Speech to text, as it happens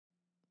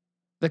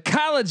The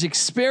college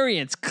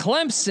experience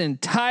Clemson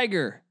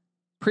Tiger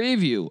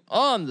preview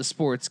on the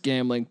Sports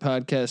Gambling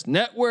Podcast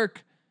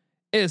Network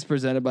is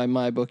presented by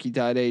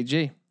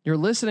MyBookie.ag. You're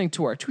listening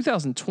to our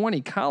 2020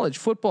 college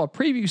football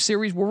preview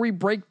series where we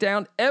break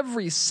down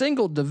every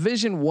single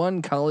Division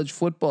I college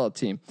football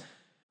team.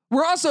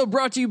 We're also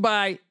brought to you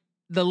by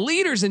the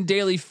leaders in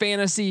daily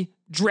fantasy,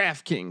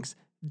 DraftKings.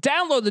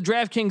 Download the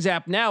DraftKings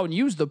app now and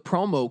use the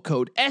promo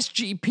code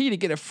SGP to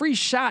get a free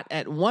shot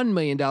at $1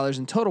 million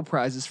in total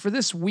prizes for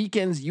this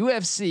weekend's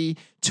UFC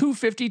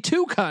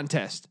 252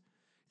 contest.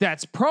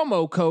 That's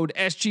promo code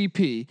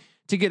SGP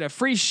to get a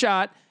free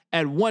shot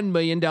at $1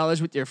 million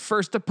with your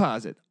first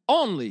deposit,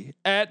 only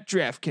at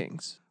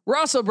DraftKings. We're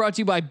also brought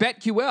to you by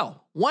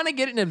BetQL. Want to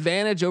get an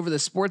advantage over the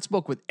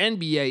sportsbook with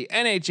NBA,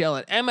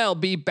 NHL, and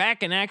MLB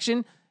back in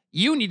action?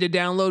 You need to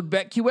download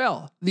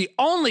BetQL, the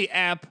only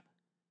app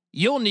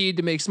you'll need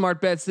to make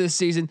smart bets this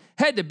season.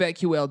 Head to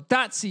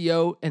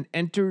betql.co and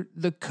enter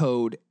the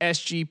code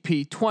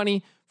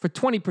SGP20 for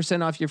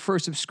 20% off your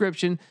first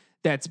subscription.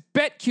 That's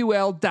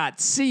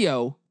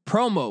betql.co,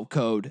 promo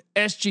code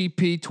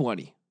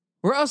SGP20.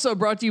 We're also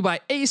brought to you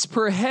by Ace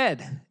Per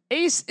Head.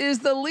 Ace is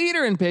the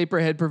leader in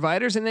pay-per-head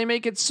providers, and they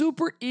make it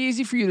super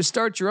easy for you to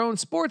start your own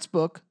sports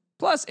book.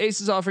 Plus, Ace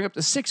is offering up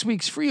to 6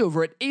 weeks free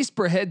over at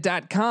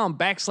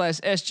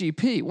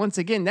aceperhead.com/SGP. Once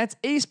again, that's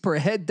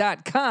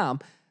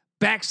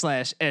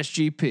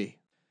aceperhead.com/SGP.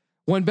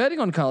 When betting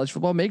on college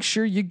football, make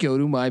sure you go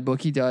to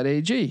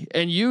mybookie.ag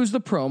and use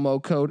the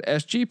promo code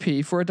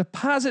SGP for a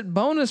deposit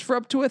bonus for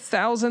up to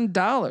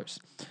 $1,000.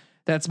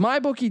 That's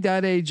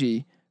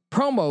mybookie.ag,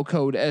 promo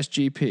code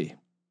SGP.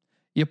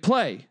 You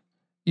play,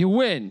 you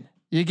win,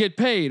 you get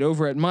paid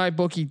over at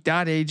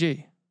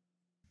mybookie.ag.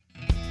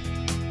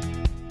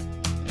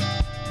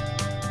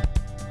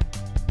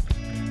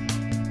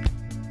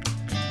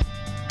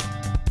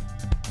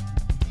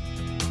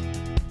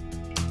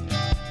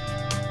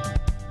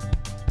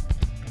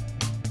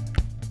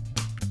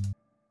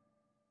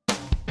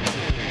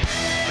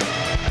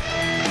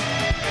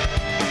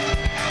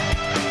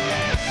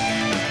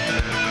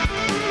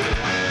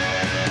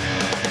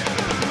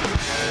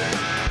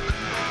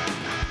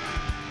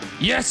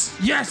 Yes,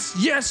 yes,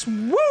 yes.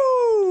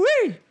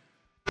 Woo-wee.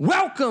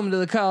 Welcome to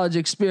the college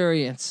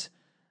experience.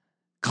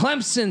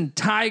 Clemson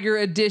Tiger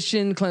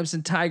edition,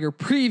 Clemson Tiger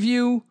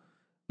preview.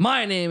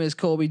 My name is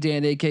Colby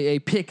Dan, aka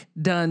Pick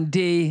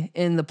Dundee,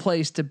 in the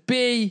place to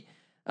be.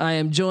 I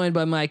am joined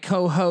by my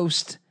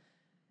co-host,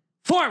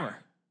 former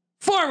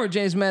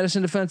James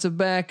Madison defensive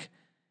back.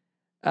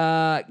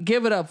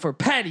 Give it up for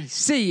Patty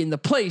C in the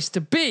place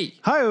to be.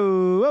 Hi,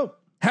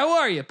 how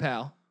are you,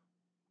 pal?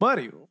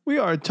 Buddy, we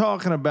are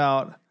talking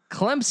about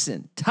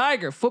Clemson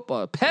Tiger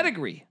football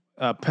pedigree.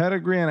 A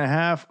pedigree and a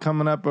half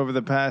coming up over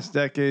the past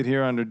decade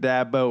here under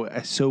Dabo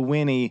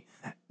Swinney,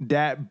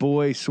 Dat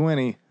Boy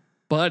Swinney.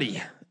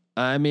 Buddy,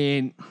 I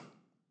mean,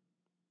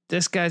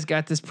 this guy's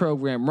got this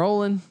program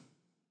rolling.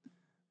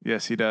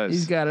 Yes, he does.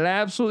 He's got it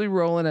absolutely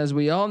rolling. As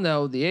we all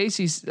know, the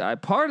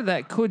ACC, part of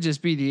that could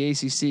just be the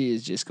ACC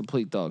is just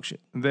complete dog shit.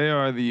 They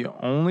are the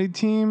only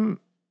team.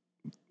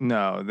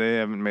 No, they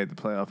haven't made the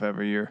playoff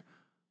every year.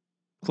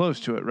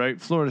 Close to it,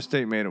 right? Florida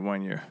State made it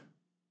 1 year.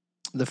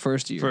 The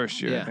first year.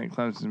 Yeah. I think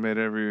Clemson's made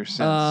it every year since.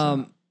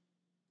 I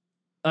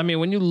mean,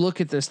 when you look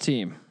at this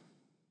team,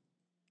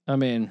 I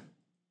mean,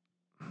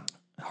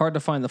 hard to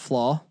find the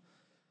flaw.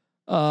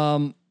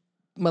 But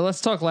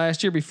let's talk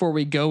last year before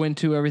we go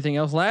into everything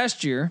else.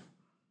 Last year,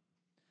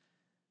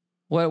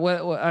 what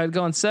I'd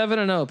gone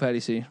 7-0, Patty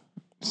C.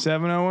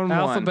 7-0-1.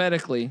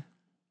 Alphabetically.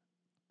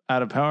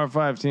 Out of Power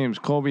 5 teams,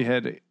 Colby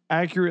had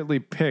accurately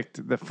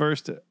picked the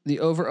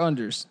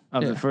over-unders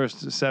of the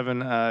first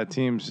 7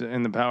 teams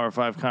in the Power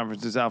 5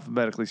 conferences,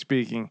 alphabetically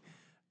speaking,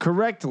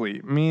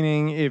 correctly.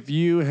 Meaning, if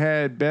you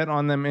had bet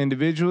on them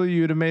individually,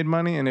 you'd have made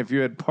money, and if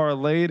you had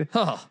parlayed,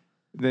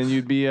 then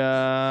you'd be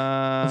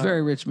a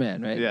very rich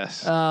man, right?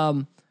 Yes.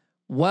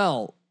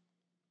 Well,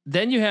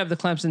 then you have the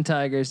Clemson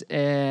Tigers,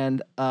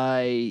 and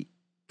I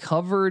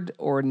covered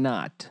or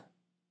not.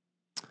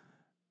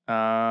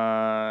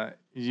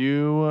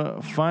 You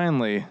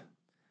finally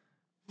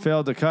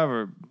failed to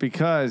cover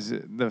because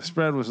the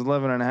spread was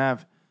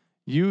 11.5.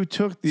 You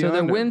took the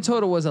under. The win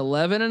total was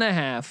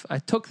 11.5. I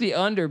took the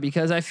under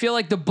because I feel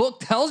like the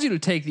book tells you to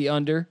take the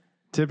under.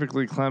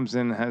 Typically,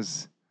 Clemson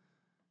has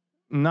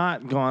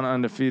not gone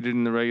undefeated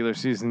in the regular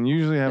season.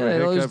 Usually have a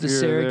hiccup to here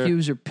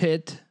Syracuse or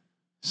Pitt.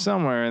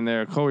 Somewhere in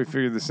there, Colby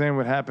figured the same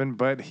would happen,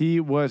 but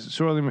he was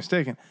sorely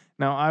mistaken.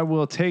 Now, I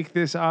will take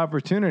this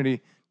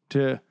opportunity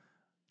to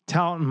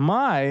tout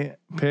my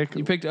pick.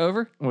 You picked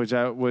over? Which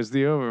I was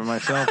the over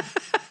myself.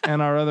 And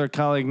our other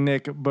colleague,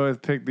 Nick,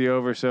 both picked the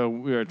over, so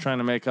we were trying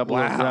to make up a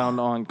little ground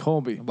on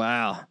Colby.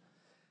 Wow.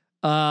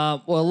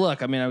 Well,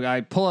 look, I mean, I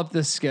pull up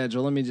this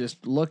schedule. Let me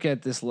just look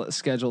at this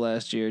schedule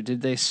last year.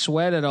 Did they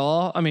sweat at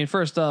all? I mean,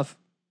 first off,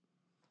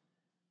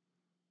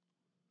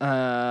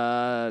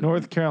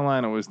 North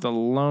Carolina was the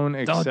lone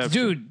exception.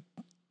 Dude,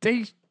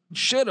 they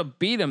should have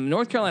beat them.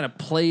 North Carolina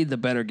played the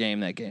better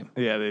game that game.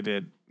 Yeah, they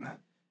did.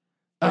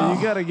 Oh,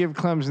 you got to give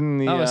Clemson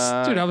the.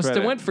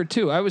 I went for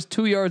 2. I was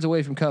 2 yards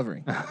away from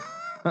covering.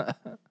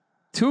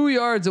 2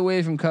 yards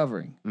away from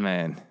covering.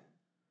 Man,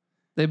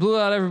 they blew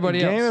out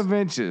everybody else. Game of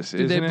inches.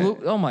 Dude,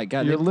 oh my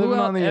God! You're they blew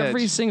out on the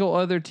every edge. single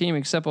other team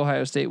except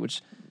Ohio State,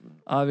 which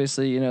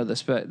obviously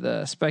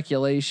the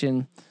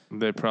speculation.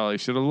 They probably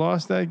should have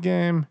lost that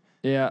game.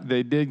 Yeah,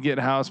 they did get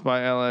housed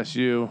by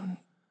LSU.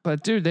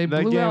 But dude, they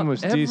blew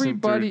out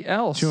everybody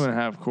else.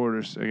 2.5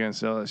 quarters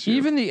against LSU.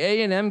 Even the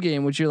A&M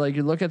game, which you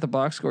look at the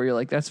box score, you're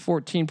like, that's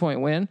 14-point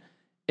win.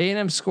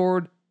 A&M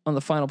scored on the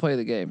final play of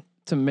the game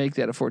to make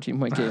that a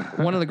 14-point game.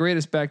 One of the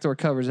greatest backdoor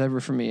covers ever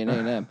for me in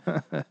A&M.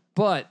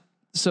 But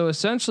so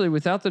essentially,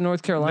 without the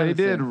North Carolina, they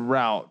did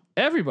rout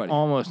everybody,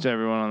 almost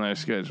everyone on their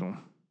schedule.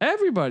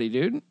 Everybody,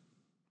 dude.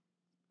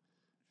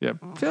 Yeah,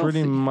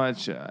 pretty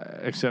much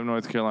except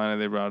North Carolina,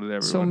 they routed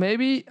everyone. So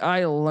maybe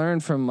I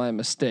learned from my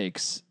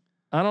mistakes.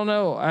 I don't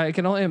know. I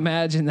can only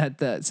imagine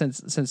that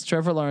since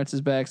Trevor Lawrence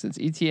is back, since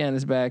ETN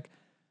is back.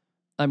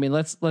 I mean,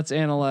 let's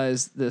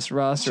analyze this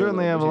roster.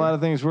 Certainly have a lot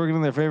of things working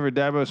in their favor.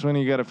 Dabo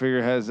Swinney, you got to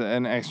figure, has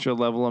an extra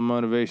level of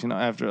motivation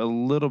after a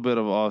little bit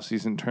of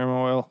offseason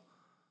turmoil.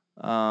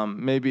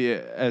 Maybe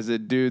as a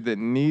dude that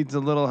needs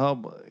a little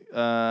help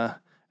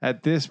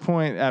at this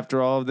point,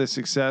 after all of this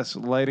success,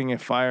 lighting a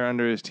fire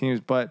under his teams.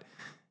 But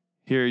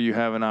here you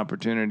have an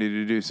opportunity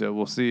to do so.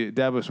 We'll see.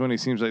 Dabo Swinney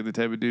seems like the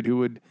type of dude who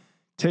would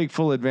take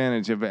full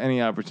advantage of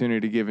any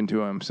opportunity given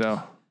to him.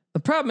 So the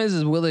problem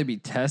is will they be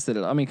tested?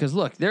 I mean, because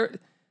look,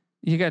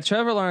 you got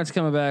Trevor Lawrence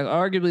coming back,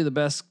 arguably the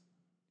best,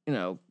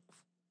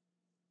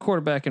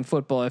 quarterback in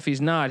football. If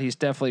he's not, he's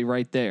definitely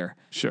right there.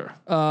 Sure.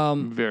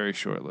 Very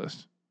short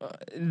list.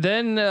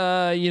 Then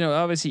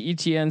obviously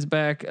ETN's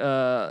back.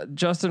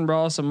 Justin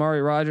Ross,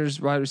 Amari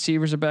Rogers, wide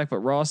receivers are back, but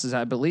Ross is,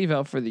 I believe,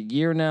 out for the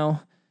year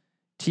now.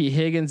 T.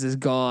 Higgins is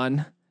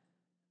gone.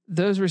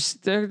 They're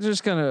just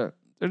gonna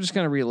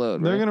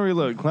reload. They're right? gonna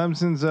reload.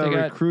 Clemson's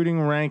recruiting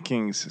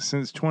rankings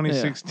since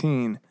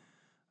 2016,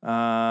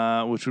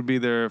 which would be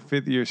their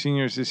 5th-year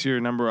seniors this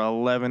year, number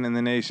 11 in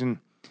the nation.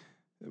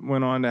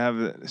 Went on to have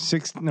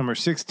number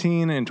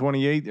 16 in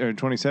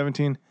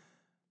 2017,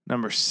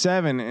 number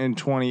 7 in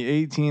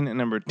 2018, and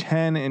number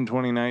 10 in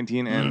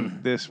 2019,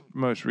 and this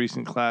most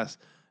recent class,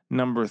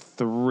 number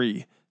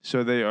 3.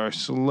 So they are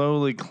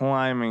slowly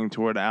climbing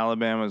toward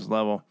Alabama's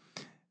level.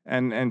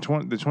 And the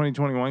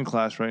 2021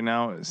 class right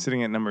now is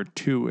sitting at number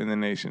 2 in the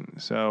nation.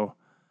 So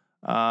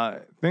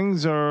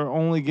things are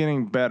only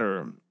getting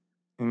better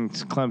in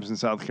Clemson,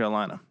 South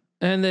Carolina.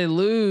 And they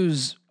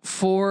lose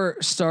 4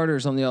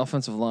 starters on the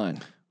offensive line.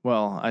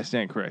 Well, I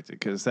stand corrected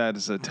because that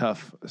is a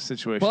tough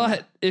situation.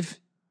 But if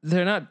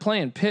they're not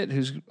playing Pitt,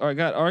 who's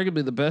got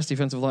arguably the best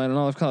defensive line in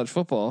all of college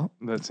football,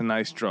 that's a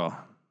nice draw.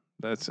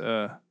 That's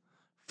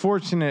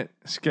fortunate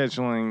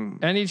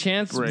scheduling. Any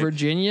chance break.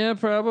 Virginia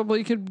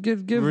probably could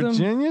give them?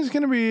 Virginia's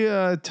going to be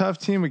a tough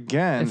team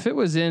again. If it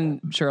was in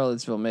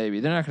Charlottesville,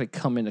 maybe they're not going to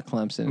come into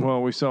Clemson.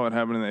 Well, we saw what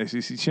happened in the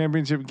ACC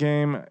championship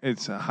game.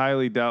 It's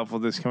highly doubtful,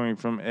 this coming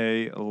from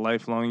a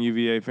lifelong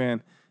UVA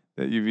fan,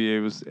 that UVA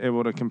was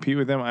able to compete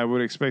with them. I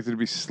would expect it to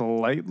be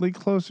slightly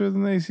closer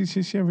than the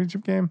ACC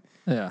championship game.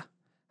 Yeah.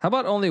 How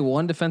about only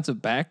one defensive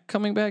back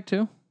coming back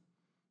too?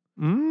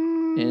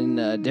 In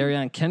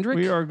Darion Kendrick.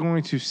 We are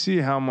going to see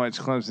how much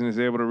Clemson is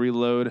able to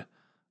reload.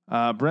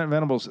 Brent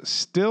Venables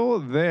still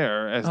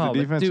there as the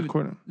defensive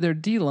coordinator. Their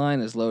D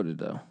line is loaded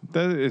though.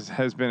 That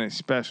has been a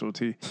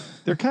specialty.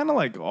 They're kind of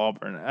like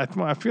Auburn.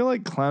 I feel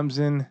like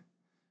Clemson,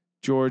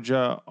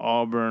 Georgia,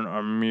 Auburn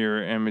are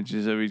mirror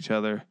images of each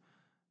other.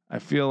 I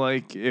feel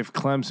like if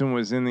Clemson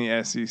was in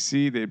the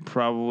SEC, they'd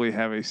probably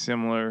have a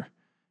similar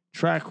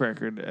track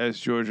record as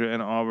Georgia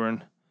and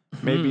Auburn.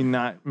 Maybe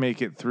not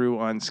make it through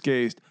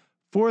unscathed.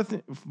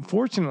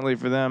 Fortunately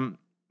for them,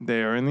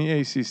 they are in the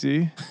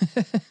ACC,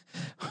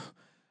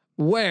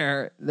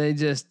 where they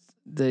just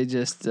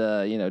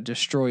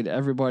destroyed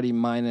everybody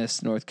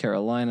minus North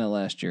Carolina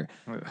last year.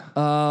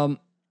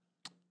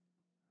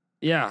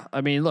 Yeah,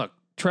 I mean, look,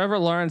 Trevor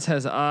Lawrence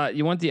has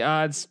you want the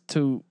odds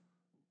to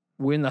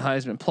win the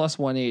Heisman plus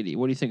 180.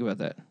 What do you think about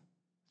that?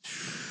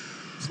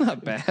 It's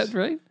not bad,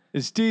 right?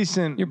 It's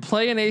decent. You're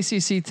playing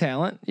ACC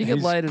talent. You can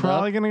light it up.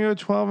 Probably going to go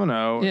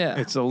 12-0. Yeah,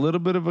 it's a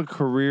little bit of a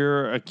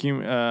career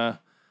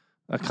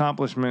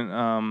accomplishment.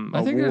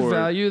 I think there's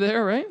value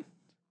there, right? I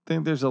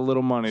think there's a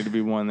little money to be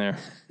won there.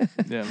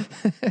 Yeah.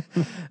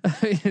 I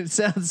mean, it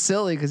sounds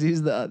silly because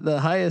he's the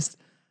highest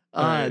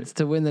odds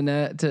to win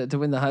to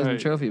win the Heisman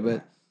Trophy.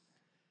 But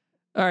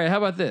all right, how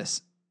about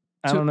this?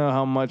 I don't know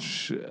how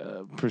much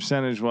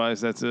percentage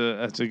wise that's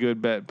a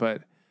good bet,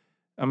 but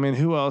I mean,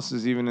 who else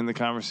is even in the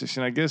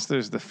conversation? I guess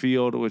there's the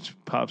field, which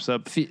pops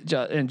up,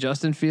 and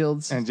Justin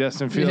Fields.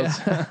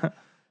 Yeah.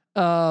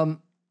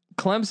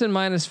 Clemson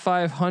minus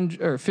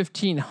 500 or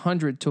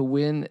 1,500 to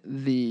win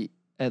the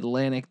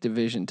Atlantic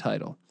Division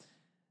title.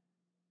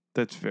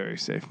 That's very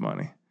safe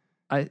money.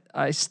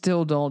 I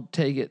still don't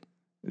take it.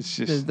 It's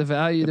just the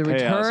value, the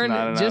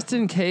return, just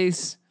in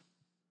case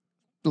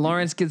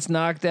Lawrence gets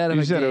knocked out of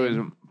a game. You said it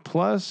was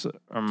plus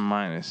or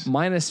minus?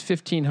 Minus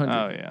 1,500.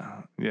 Oh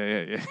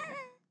yeah.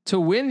 to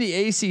win the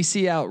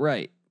ACC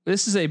outright.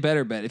 This is a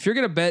better bet. If you're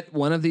going to bet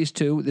one of these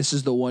two, this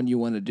is the one you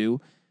want to do.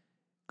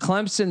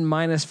 Clemson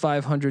minus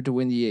 500 to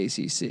win the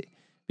ACC,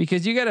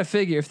 because you got to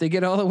figure if they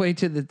get all the way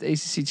to the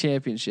ACC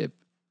championship.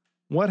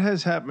 What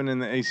has happened in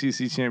the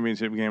ACC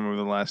championship game over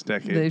the last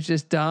decade? They've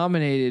just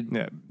dominated.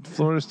 Yeah,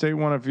 Florida State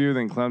won a few,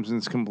 then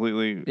Clemson's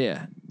completely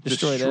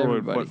destroyed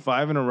everybody. What,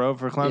 5 in a row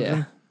for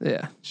Clemson?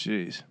 Yeah.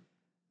 Jeez.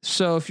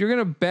 So if you're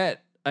gonna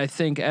bet, I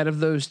think out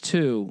of those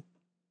two,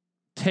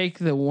 take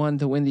the one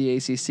to win the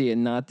ACC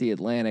and not the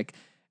Atlantic,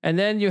 and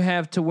then you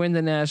have to win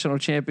the national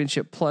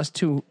championship plus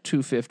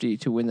 250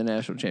 to win the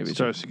national championship.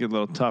 Starts to get a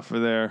little tougher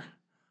there.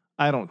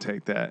 I don't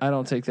take that. I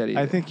don't take that either.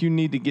 I think you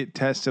need to get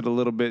tested a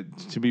little bit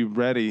to be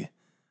ready.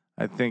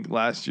 I think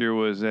last year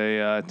was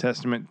a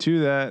testament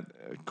to that.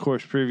 Of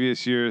course,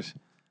 previous years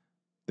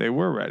they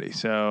were ready.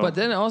 So, but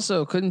then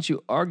also, couldn't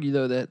you argue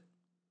though that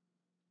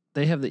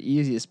they have the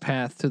easiest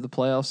path to the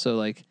playoffs? So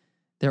like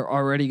they're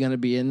already going to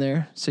be in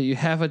there. So you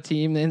have a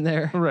team in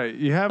there, right?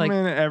 You have them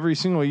in every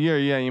single year.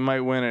 Yeah, you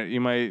might win it.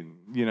 You might,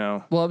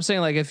 Well, I'm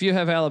saying like if you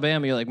have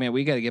Alabama, you're like, man,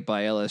 we got to get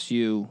by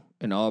LSU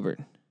and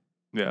Auburn.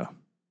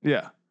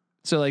 Yeah.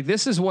 So like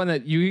this is one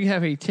that you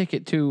have a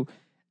ticket to.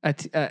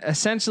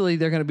 Essentially,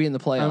 they're going to be in the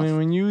playoffs. I mean,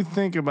 when you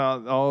think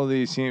about all of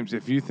these teams,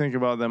 if you think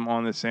about them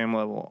on the same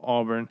level,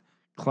 Auburn,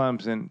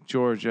 Clemson,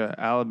 Georgia,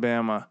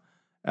 Alabama,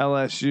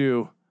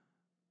 LSU,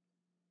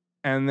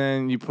 and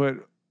then you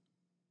put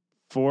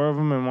 4 of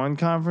them in one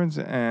conference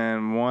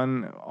and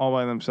one all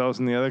by themselves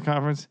in the other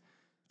conference,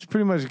 it's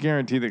pretty much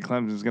guaranteed that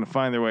Clemson's going to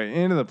find their way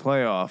into the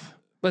playoff.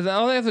 But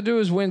all they have to do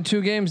is win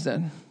 2 games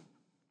then.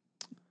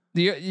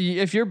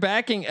 If you're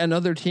backing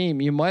another team,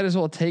 you might as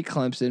well take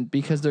Clemson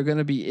because they're going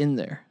to be in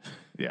there.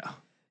 Yeah.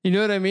 You know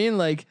what I mean?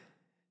 Like,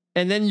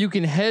 and then you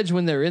can hedge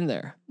when they're in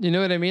there. You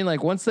know what I mean?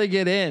 Like once they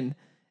get in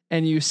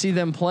and you see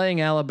them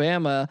playing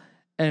Alabama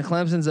and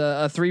Clemson's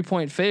a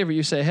 3-point favorite,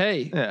 you say,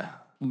 hey,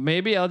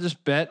 maybe I'll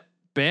just bet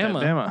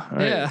Bama.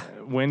 Right. Yeah.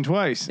 Win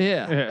twice.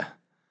 Yeah.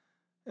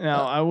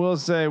 Now, I will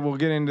say we'll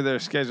get into their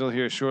schedule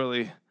here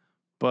shortly,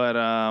 but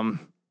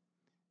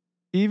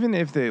even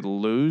if they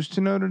lose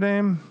to Notre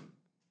Dame,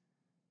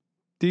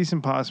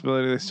 decent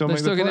possibility they still They're make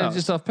still the playoffs. Get in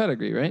just off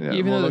pedigree, right? Yeah,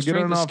 Even though the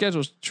strength of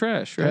schedule's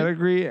trash, right?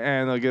 Pedigree,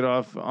 and they'll get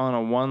off on a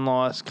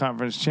 1-loss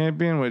conference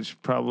champion,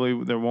 which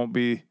probably there won't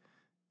be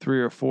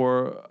 3 or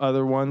 4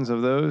 other ones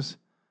of those.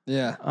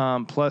 Yeah.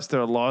 Plus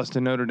their loss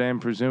to Notre Dame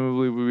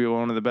presumably will be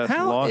one of the best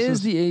losses. How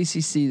is the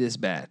ACC this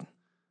bad?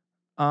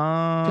 A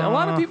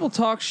lot of people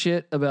talk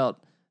shit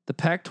about the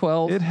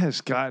Pac-12. It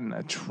has gotten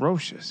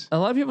atrocious. A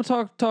lot of people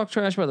talk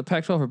trash about the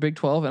Pac-12 or Big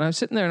 12, and I'm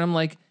sitting there and I'm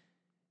like,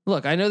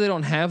 look, I know they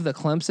don't have the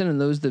Clemson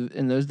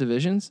in those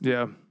divisions.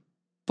 Yeah.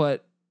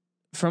 But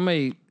from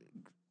a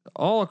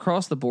all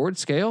across the board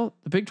scale,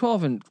 the Big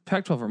 12 and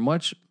Pac-12 are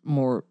much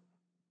more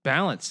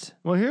balanced.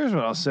 Well, here's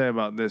what I'll say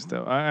about this,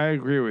 though. I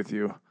agree with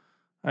you.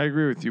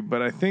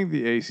 But I think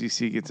the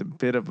ACC gets a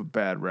bit of a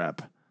bad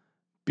rap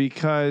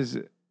because,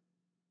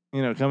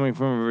 coming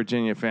from a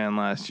Virginia fan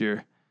last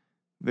year,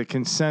 the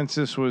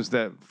consensus was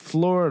that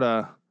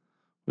Florida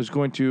was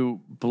going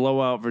to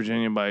blow out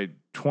Virginia by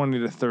 20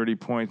 to 30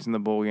 points in the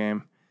bowl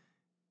game.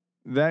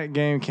 That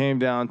game came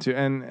down to,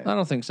 and I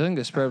don't think so. I think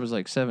the spread was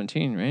like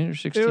 17, right? Or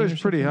 16. It was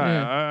pretty high.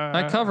 Yeah.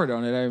 I covered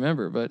on it, I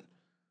remember, but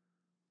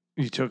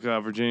you took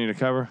Virginia to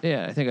cover?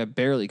 Yeah, I think I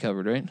barely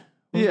covered, right?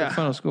 What was the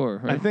final score,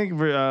 right? I think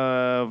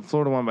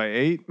Florida won by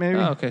 8, maybe.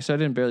 Oh, okay, so I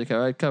didn't barely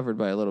cover. I covered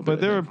by a little bit.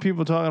 But there were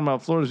people talking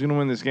about Florida's going to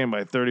win this game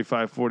by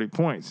 35, 40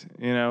 points,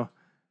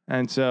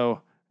 And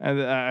so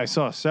I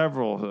saw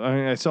several. I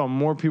mean, I saw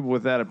more people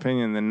with that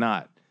opinion than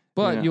not.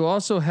 But you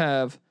also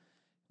have,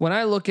 when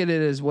I look at it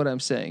as what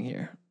I'm saying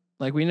here,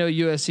 like we know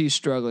USC is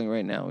struggling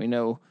right now. We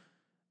know,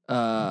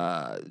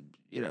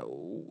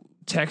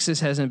 Texas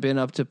hasn't been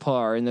up to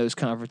par in those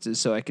conferences.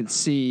 So I could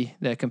see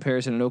that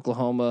comparison. In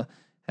Oklahoma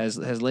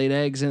has laid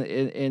eggs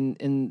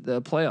in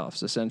the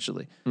playoffs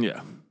essentially. Yeah.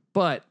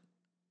 But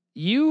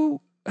you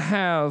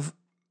have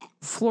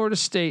Florida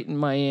State and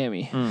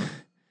Miami.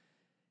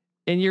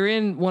 And you're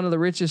in one of the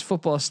richest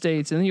football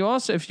states, and you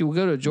also, if you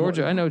go to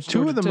Georgia, I know it's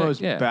two Georgia of the Tech,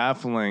 most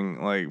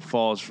baffling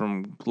falls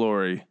from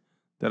glory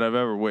that I've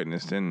ever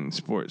witnessed in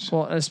sports.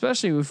 Well,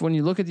 especially when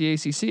you look at the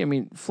ACC, I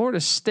mean,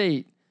 Florida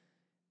State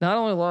not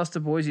only lost to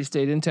Boise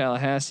State in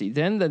Tallahassee,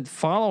 then the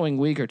following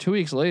week or 2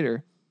 weeks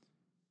later,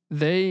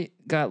 they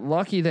got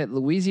lucky that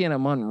Louisiana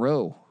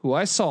Monroe, who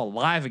I saw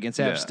live against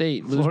App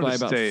State, lose Florida by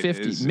about State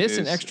 50, miss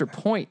an extra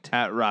point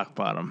at rock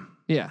bottom.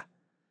 Yeah,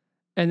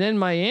 and then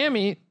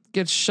Miami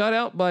gets shut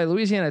out by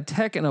Louisiana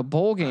Tech in a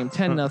bowl game,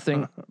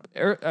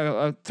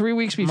 10-0. 3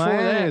 weeks before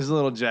Miami is a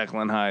little Jekyll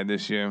and Hyde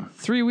this year.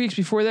 3 weeks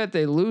before that,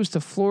 they lose to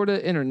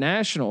Florida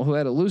International, who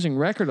had a losing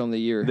record on the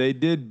year. They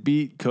did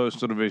beat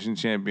Coastal Division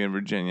champion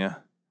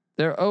Virginia.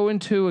 They're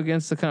 0-2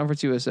 against the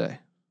Conference USA.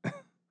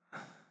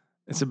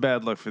 It's a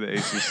bad look for the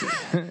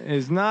ACC.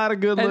 It's not a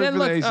good look and then for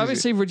the ACC.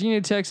 Obviously,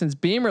 Virginia Tech, since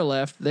Beamer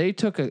left, they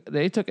took a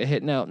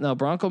hit. Now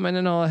Bronco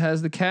Mendenhall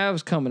has the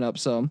Cavs coming up.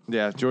 So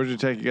yeah, Georgia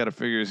Tech, you got to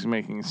figure is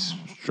making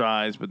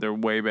strides, but they're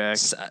way back.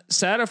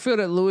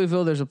 Satterfield at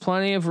Louisville, there's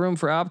plenty of room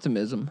for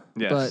optimism.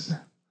 Yes. But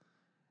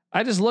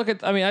I just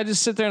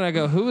sit there and I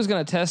go, who is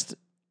going to test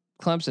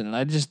Clemson? And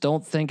I just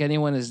don't think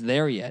anyone is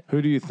there yet.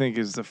 Who do you think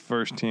is the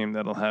first team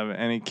that'll have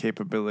any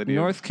capability?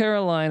 North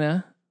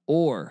Carolina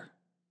or...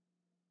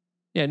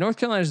 Yeah, North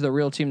Carolina is the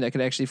real team that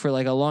could actually, for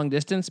like a long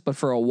distance, but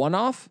for a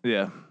one-off.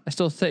 Yeah, I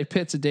still say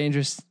Pitt's a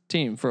dangerous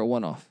team for a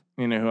one-off.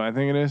 You know who I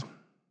think it is?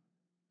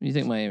 You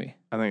think Miami?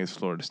 I think it's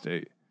Florida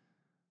State.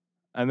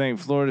 I think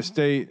Florida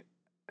State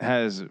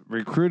has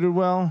recruited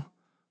well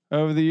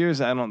over the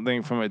years. I don't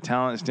think from a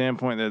talent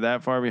standpoint they're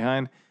that far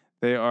behind.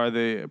 They are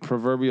the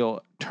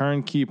proverbial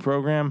turnkey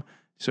program.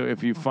 So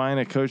if you find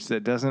a coach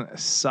that doesn't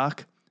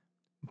suck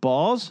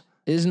balls,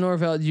 is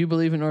Norvell? Do you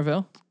believe in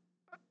Norvell?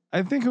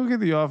 I think he'll get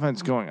the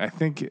offense going. I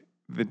think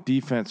the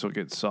defense will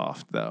get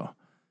soft though.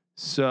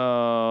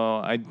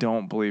 So I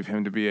don't believe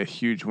him to be a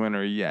huge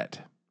winner yet.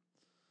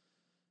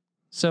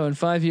 So in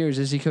 5 years,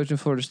 is he coaching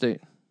Florida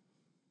State?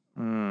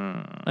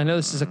 I know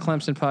this is a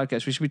Clemson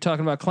podcast. We should be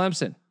talking about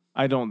Clemson.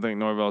 I don't think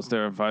Norvell's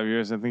there in 5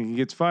 years. I think he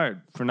gets fired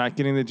for not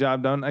getting the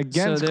job done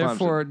against Clemson. So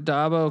therefore,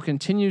 Dabo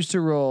continues to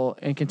roll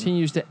and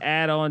continues to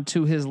add on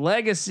to his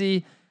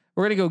legacy.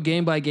 We're going to go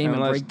game by game and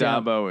break down.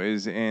 Unless Dabo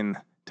is in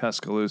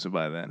Tuscaloosa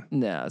by then.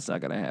 No, it's not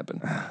going to happen.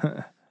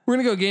 We're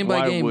going to go game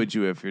by game. Why would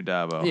you if you're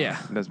Dabo?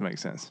 Yeah. It doesn't make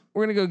sense.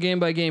 We're going to go game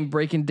by game,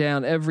 breaking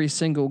down every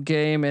single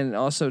game and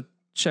also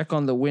check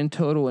on the win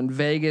total in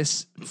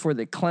Vegas for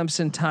the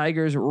Clemson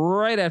Tigers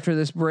right after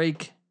this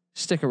break.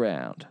 Stick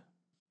around.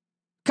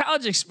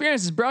 College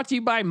Experience is brought to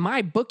you by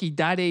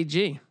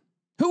MyBookie.ag.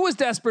 Who was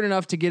desperate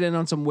enough to get in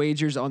on some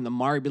wagers on the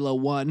Marbula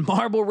 1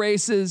 marble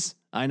races?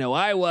 I know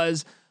I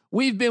was.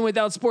 We've been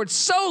without sports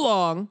so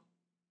long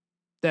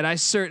that I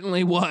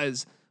certainly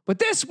was. But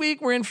this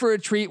week we're in for a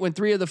treat when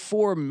 3 of the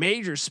 4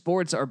 major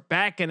sports are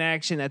back in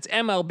action. That's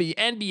MLB,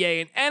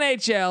 NBA, and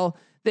NHL.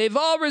 They've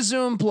all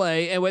resumed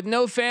play, and with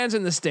no fans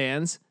in the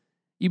stands,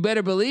 you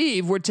better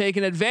believe we're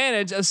taking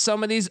advantage of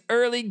some of these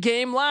early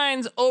game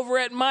lines over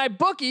at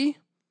MyBookie.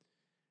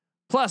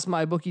 Plus,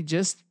 MyBookie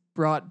just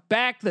brought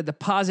back the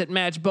deposit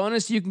match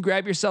bonus. You can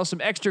grab yourself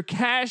some extra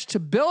cash to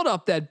build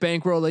up that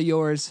bankroll of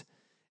yours.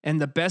 And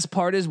the best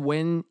part is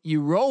when you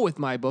roll with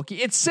MyBookie,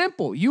 it's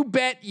simple. You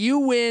bet, you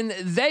win,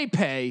 they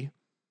pay.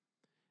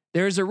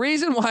 There's a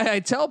reason why I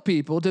tell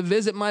people to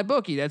visit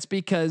MyBookie. That's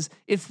because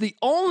it's the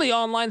only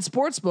online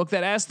sports book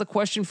that asks the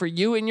question for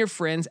you and your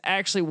friends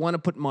actually want to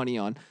put money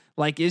on.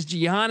 Like, is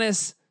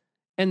Giannis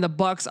and the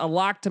Bucks a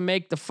lock to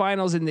make the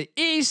finals in the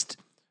East?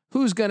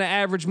 Who's going to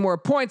average more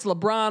points,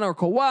 LeBron or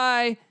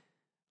Kawhi?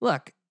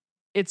 Look,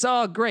 it's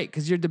all great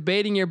because you're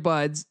debating your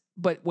buds.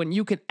 But when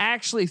you can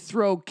actually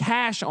throw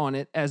cash on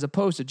it, as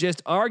opposed to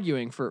just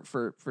arguing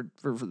for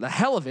the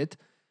hell of it,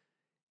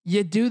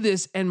 you do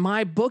this, and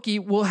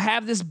MyBookie will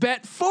have this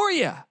bet for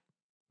you.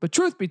 But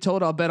truth be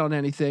told, I'll bet on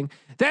anything.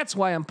 That's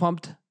why I'm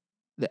pumped.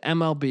 The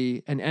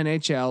MLB and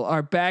NHL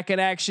are back in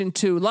action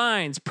too.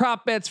 Lines,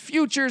 prop bets,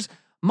 futures.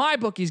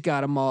 MyBookie's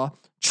got them all.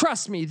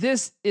 Trust me,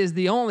 this is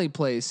the only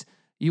place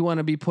you want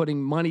to be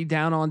putting money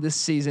down on this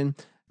season.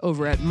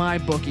 Over at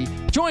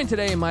MyBookie. Join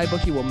today and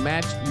MyBookie will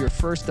match your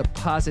first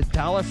deposit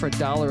dollar for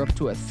dollar up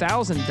to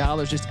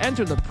 $1,000. Just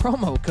enter the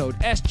promo code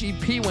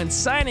SGP when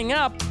signing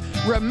up.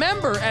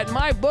 Remember, at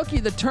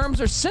MyBookie, the terms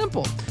are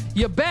simple.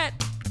 You bet,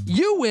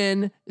 you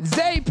win,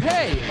 they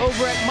pay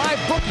over at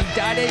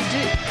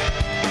MyBookie.ag.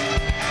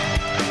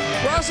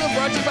 We're also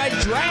brought to you by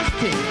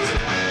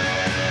DraftKings.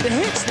 The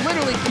hits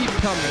literally keep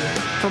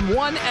coming. From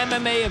one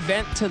MMA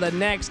event to the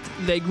next,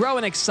 they grow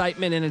in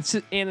excitement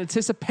and in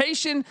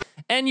anticipation,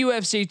 and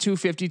UFC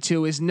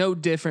 252 is no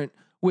different,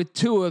 with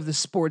 2 of the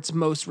sport's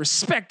most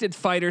respected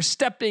fighters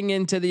stepping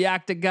into the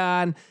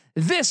octagon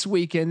this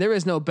weekend. There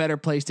is no better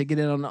place to get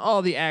in on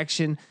all the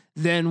action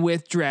than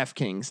with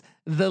DraftKings,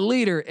 the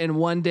leader in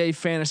one-day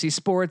fantasy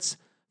sports.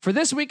 For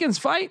this weekend's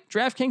fight,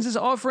 DraftKings is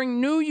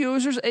offering new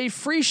users a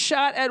free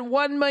shot at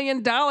 $1 million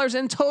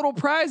in total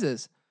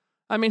prizes.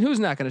 I mean, who's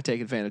not going to take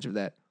advantage of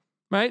that,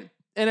 right?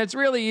 And it's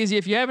really easy.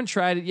 If you haven't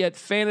tried it yet,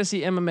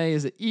 fantasy MMA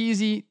is an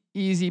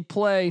easy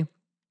play.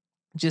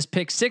 Just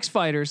pick 6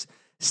 fighters,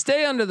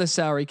 stay under the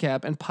salary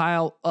cap, and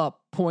pile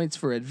up points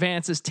for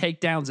advances,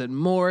 takedowns, and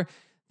more.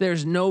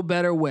 There's no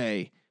better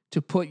way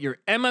to put your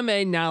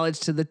MMA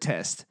knowledge to the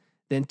test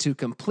than to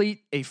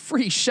complete a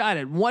free shot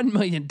at $1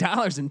 million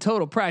in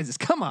total prizes.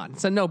 Come on,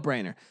 it's a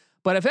no-brainer.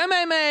 But if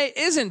MMA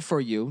isn't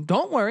for you,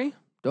 don't worry.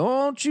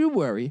 Don't you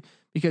worry.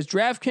 Because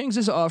DraftKings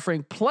is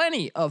offering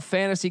plenty of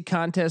fantasy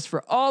contests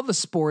for all the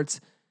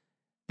sports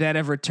that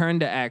have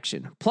returned to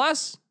action.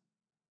 Plus,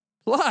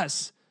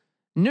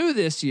 new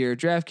this year,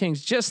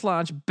 DraftKings just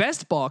launched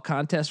Best Ball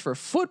contest for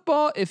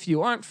football. If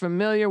you aren't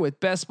familiar with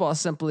Best Ball,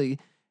 simply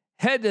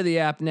head to the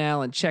app now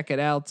and check it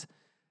out.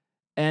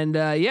 And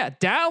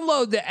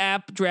download the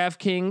app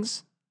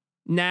DraftKings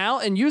now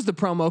and use the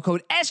promo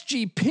code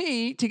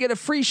SGP to get a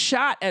free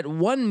shot at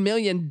 $1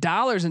 million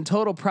in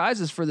total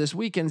prizes for this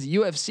weekend's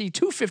UFC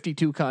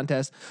 252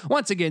 contest.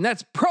 Once again,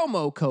 that's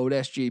promo code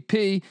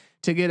SGP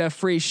to get a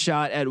free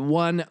shot at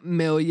 $1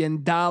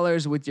 million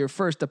with your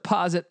first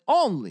deposit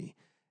only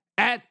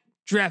at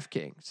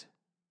DraftKings.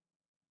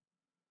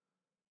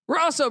 We're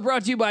also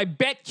brought to you by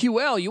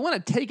BetQL. You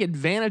want to take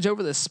advantage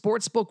over the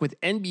sportsbook with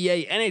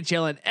NBA,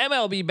 NHL, and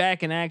MLB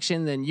back in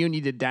action? Then you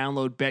need to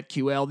download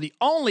BetQL, the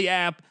only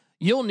app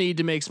you'll need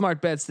to make smart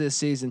bets this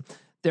season.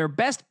 Their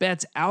best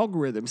bets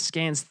algorithm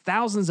scans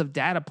thousands of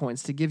data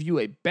points to give you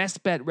a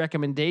best bet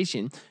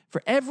recommendation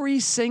for every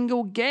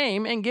single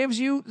game and gives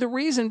you the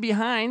reason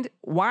behind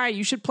why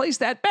you should place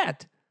that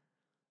bet.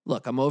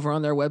 Look, I'm over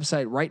on their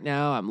website right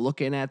now. I'm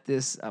looking at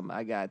this. I'm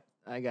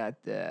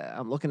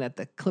looking at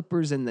the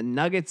Clippers and the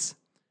Nuggets.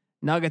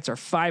 Nuggets are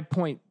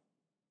 5-point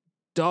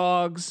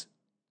dogs,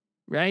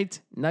 right?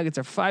 Nuggets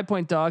are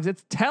 5-point dogs.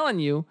 It's telling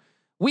you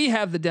we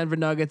have the Denver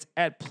Nuggets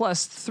at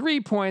plus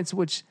 3 points,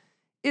 which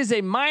is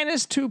a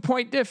minus 2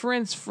 point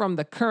difference from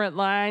the current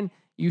line.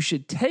 You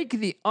should take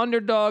the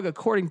underdog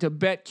according to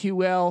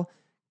BetQL.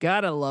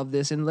 Gotta love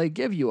this. And they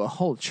give you a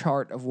whole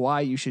chart of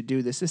why you should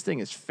do this. This thing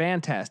is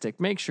fantastic.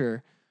 Make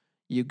sure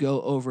you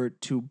go over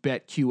to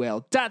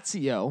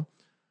betql.co.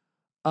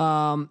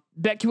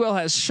 BetQL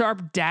has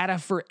sharp data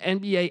for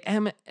NBA,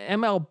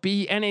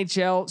 MLB,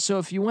 NHL. So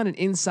if you want an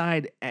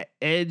inside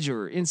edge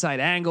or inside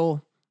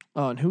angle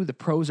on who the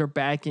pros are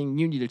backing,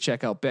 you need to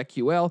check out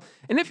BetQL.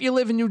 And if you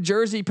live in New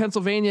Jersey,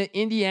 Pennsylvania,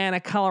 Indiana,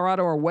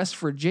 Colorado, or West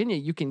Virginia,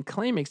 you can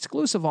claim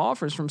exclusive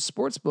offers from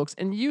sportsbooks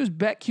and use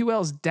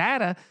BetQL's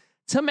data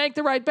to make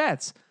the right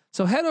bets.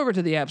 So head over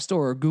to the App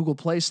Store or Google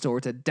Play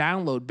Store to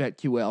download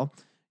BetQL.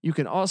 You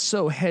can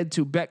also head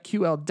to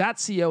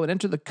betql.co and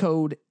enter the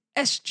code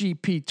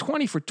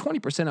SGP20 for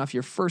 20% off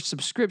your first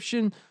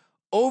subscription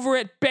over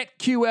at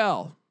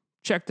BetQL.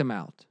 Check them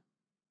out.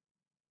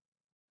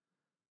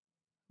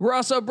 We're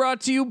also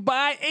brought to you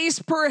by Ace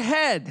Per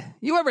Head.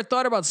 You ever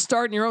thought about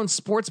starting your own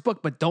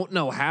sportsbook but don't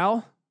know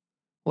how?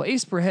 Well,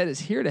 Ace Per Head is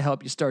here to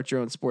help you start your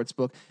own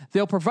sportsbook.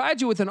 They'll provide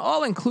you with an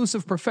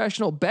all-inclusive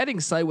professional betting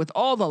site with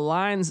all the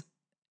lines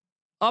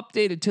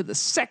updated to the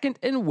second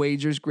and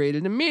wagers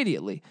graded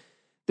immediately.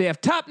 They have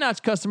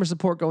top-notch customer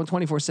support going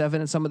 24/7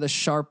 and some of the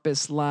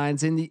sharpest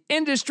lines in the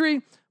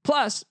industry.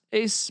 Plus,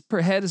 Ace Per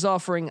Head is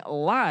offering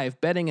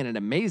live betting and an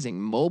amazing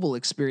mobile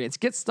experience.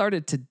 Get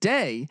started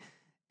today,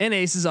 and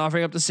Ace is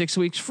offering up to 6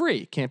 weeks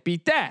free. Can't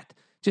beat that.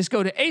 Just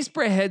go to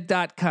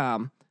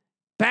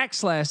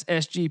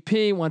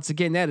aceperhead.com/SGP. Once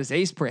again, that is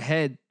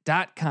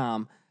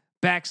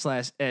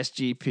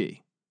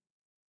aceperhead.com/SGP.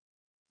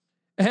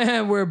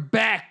 And we're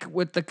back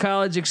with the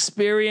college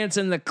experience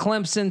and the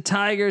Clemson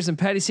Tigers. And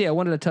Patty C, I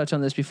wanted to touch on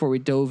this before we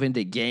dove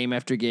into game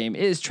after game.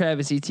 Is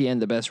Travis Etienne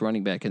the best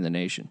running back in the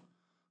nation?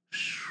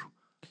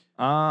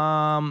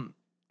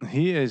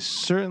 He is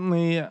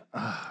certainly.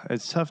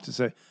 It's tough to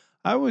say.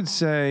 I would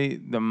say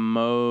the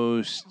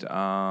most.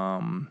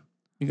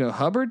 You go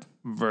Hubbard?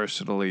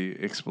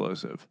 Versatily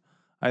explosive.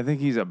 I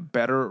think he's a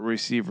better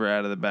receiver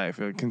out of the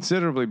backfield,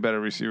 considerably better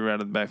receiver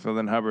out of the backfield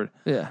than Hubbard.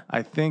 Yeah.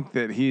 I think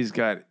that he's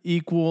got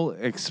equal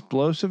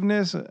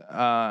explosiveness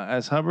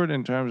as Hubbard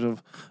in terms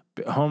of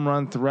home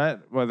run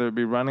threat, whether it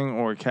be running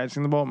or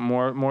catching the ball,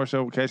 more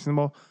so catching the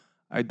ball.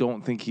 I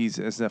don't think he's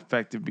as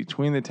effective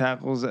between the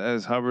tackles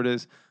as Hubbard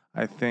is.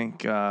 I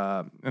think,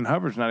 and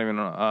Hubbard's not even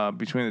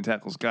between the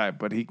tackles guy,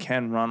 but he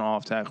can run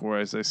off tackle,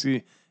 whereas I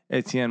see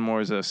Etienne more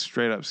as a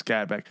straight up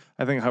scat back.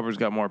 I think Hubbard's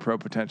got more pro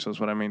potential is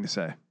what I mean to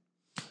say.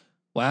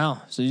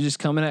 Wow. So you're just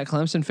coming at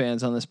Clemson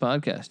fans on this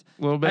podcast.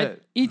 A little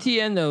bit.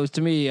 ETN, though,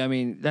 to me, I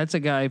mean, that's a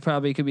guy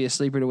probably could be a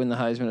sleeper to win the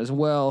Heisman as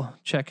well.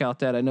 Check out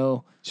that. I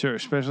know. Sure.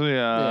 Especially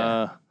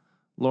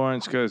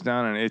Lawrence goes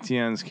down and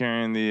Etienne's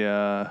carrying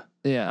the.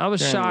 I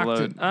was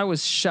shocked. I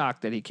was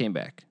shocked that he came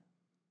back.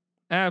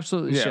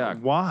 Absolutely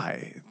shocked.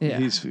 Why? Yeah.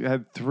 He's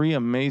had 3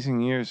 amazing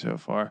years so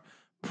far.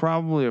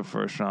 Probably a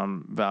first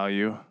round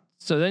value.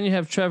 So then you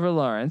have Trevor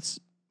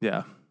Lawrence.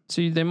 Yeah.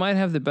 So they might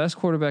have the best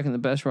quarterback and the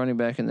best running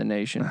back in the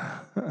nation.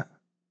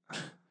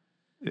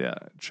 Yeah.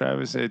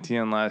 Travis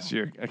Etienne last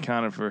year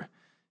accounted for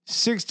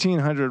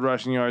 1,600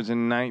 rushing yards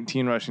and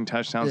 19 rushing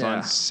touchdowns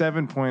on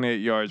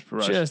 7.8 yards per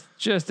rush.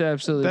 Just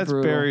absolutely That's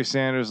brutal. Barry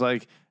Sanders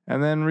like.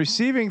 And then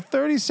receiving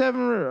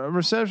 37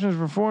 receptions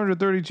for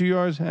 432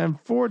 yards and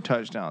 4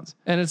 touchdowns.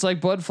 And it's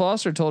like Bud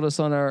Foster told us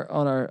on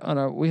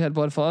our we had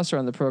Bud Foster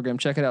on the program.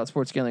 Check it out,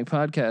 Sports Gambling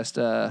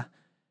Podcast.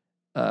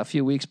 A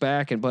few weeks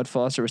back, and Bud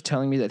Foster was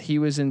telling me that he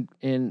was in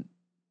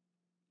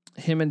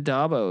him and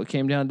Dabo. It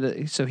came down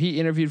to, so he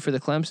interviewed for the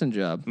Clemson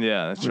job.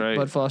 Yeah, that's right.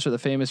 Bud Foster, the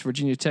famous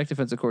Virginia Tech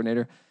defensive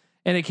coordinator,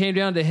 and it came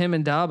down to him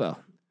and Dabo.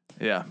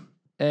 Yeah.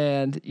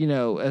 And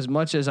as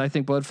much as I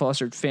think Bud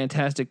Foster,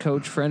 fantastic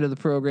coach, friend of the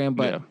program,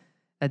 but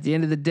at the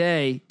end of the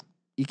day,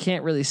 you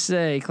can't really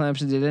say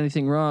Clemson did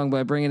anything wrong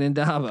by bringing in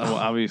Dabo. Well,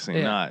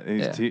 obviously not.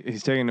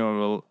 He's taking to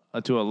a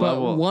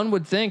level. But one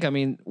would think, I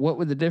mean, what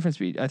would the difference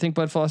be? I think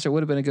Bud Foster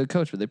would have been a good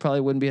coach, but they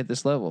probably wouldn't be at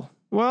this level.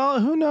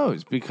 Well, who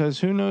knows? Because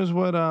who knows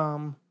what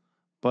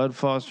Bud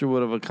Foster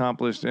would have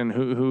accomplished and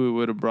who he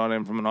would have brought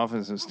in from an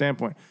offensive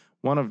standpoint.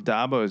 One of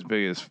Dabo's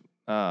biggest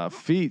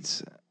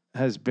feats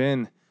has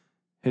been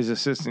his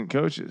assistant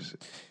coaches.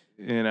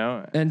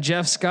 And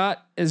Jeff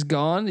Scott is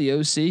gone, the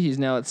OC. He's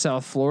now at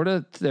South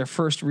Florida. Their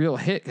first real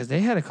hit because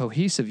they had a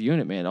cohesive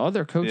unit, man. All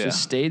their coaches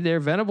stayed there.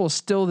 Venable's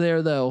still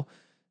there though,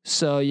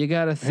 so you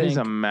got to think he's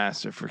a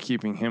master for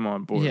keeping him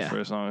on board for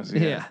as long as he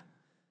had.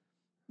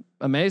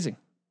 Amazing.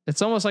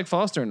 It's almost like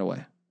Foster in a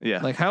way.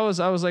 Yeah, like I was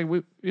like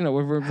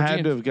we're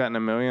had to have gotten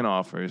 1 million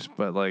offers,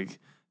 but like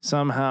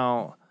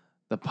somehow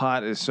the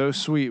pot is so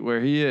sweet where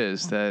he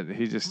is that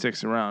he just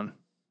sticks around.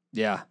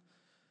 Yeah.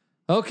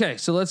 Okay,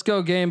 so let's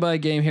go game by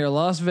game here.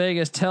 Las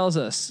Vegas tells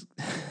us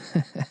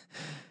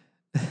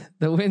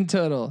the win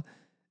total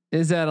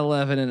is at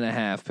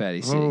 11.5,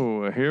 Patty C.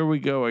 Oh, here we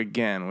go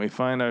again. We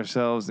find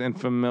ourselves in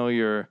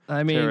familiar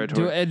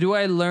territory. Do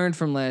I learn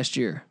from last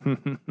year?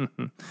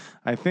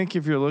 I think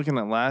if you're looking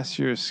at last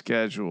year's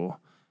schedule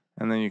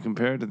and then you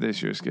compare it to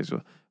this year's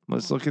schedule,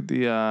 let's look at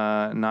the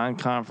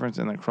non-conference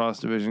and the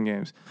cross-division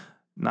games.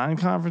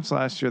 Non-conference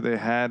last year, they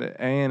had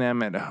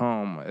A&M at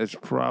home. It's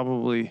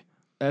probably...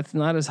 That's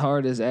not as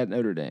hard as at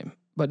Notre Dame.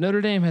 But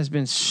Notre Dame has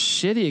been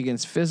shitty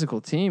against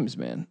physical teams,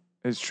 man.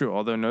 It's true.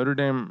 Although Notre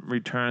Dame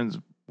returns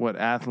what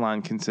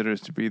Athlon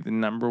considers to be the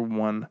number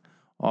 1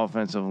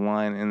 offensive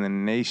line in the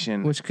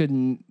nation. Which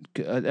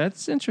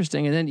that's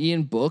interesting. And then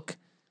Ian Book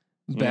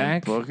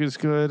back. Ian Book is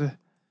good.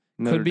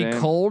 Could be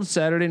cold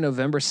Saturday,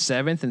 November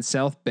 7th in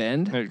South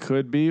Bend. It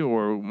could be,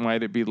 or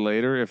might it be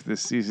later if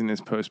this season is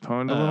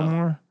postponed a little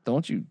more?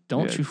 Don't you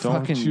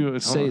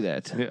say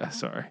that. Yeah,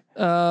 sorry.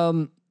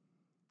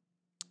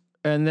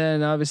 And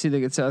then obviously they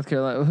get South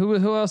Carolina.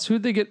 Who else?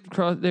 Who'd they get?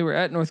 They were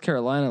at North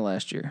Carolina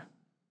last year,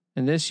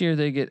 and this year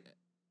they get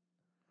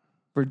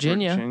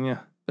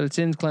Virginia. But it's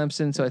in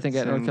Clemson, so I think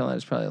at North Carolina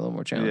is probably a little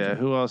more challenging. Yeah.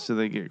 Who else do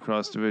they get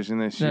cross division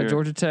this year?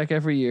 Georgia Tech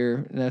every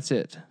year, and that's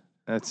it.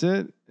 That's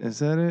it. Is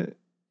that it?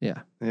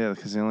 Yeah. Yeah,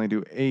 because they only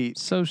do 8.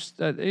 So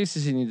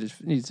ACC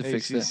needs to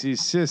fix that. ACC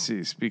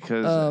sissies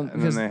because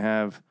then they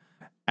have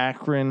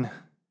Akron,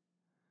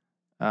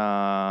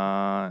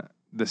 the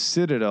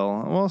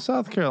Citadel. Well,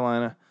 South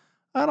Carolina.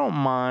 I don't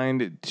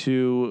mind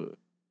 2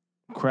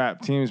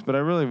 crap teams, but I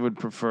really would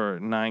prefer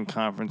 9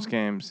 conference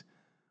games,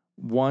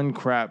 1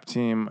 crap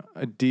team,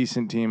 a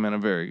decent team, and a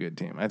very good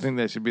team. I think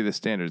that should be the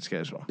standard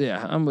schedule.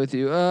 Yeah, I'm with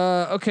you.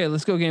 Okay,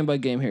 let's go game by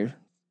game here.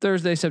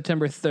 Thursday,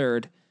 September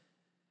 3rd,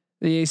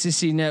 the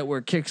ACC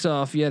network kicks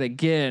off yet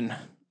again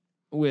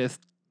with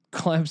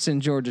Clemson,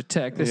 Georgia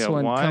Tech. This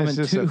one why coming is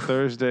this to a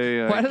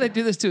Thursday? Why do they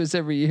do this to us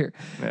every year?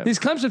 Yeah. These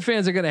Clemson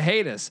fans are going to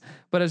hate us,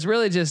 but it's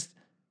really just.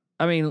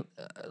 I mean,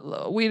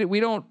 we're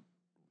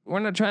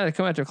not trying to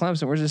come after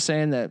Clemson. We're just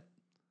saying that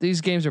these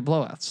games are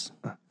blowouts.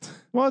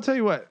 Well, I'll tell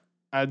you what.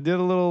 I did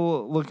a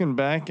little looking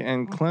back,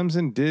 and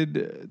Clemson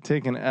did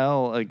take an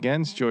L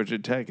against Georgia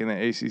Tech in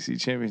the ACC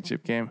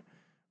championship game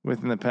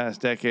within the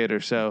past decade or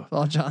so.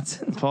 Paul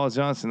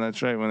Johnson,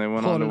 that's right. When they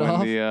went on to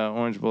win the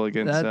Orange Bowl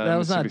against that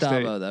was not Mississippi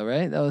State. Dabo though,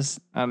 right? That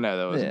was. I know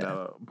that wasn't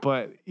Dabo,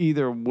 but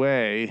either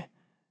way.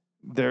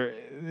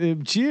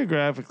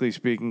 Geographically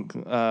speaking,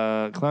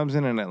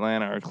 Clemson and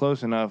Atlanta are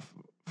close enough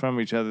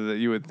from each other that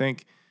you would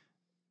think,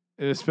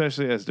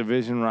 especially as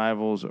division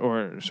rivals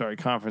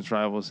conference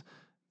rivals,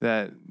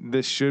 that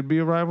this should be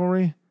a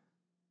rivalry.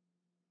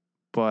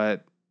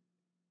 But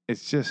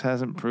it just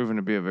hasn't proven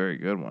to be a very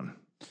good one.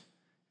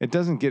 It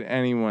doesn't get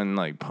anyone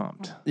like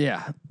pumped.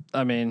 Yeah,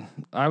 I mean,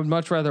 I would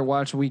much rather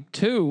watch week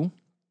 2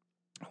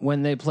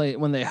 when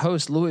they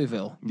host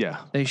Louisville.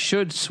 Yeah, they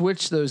should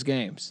switch those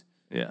games.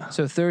 Yeah.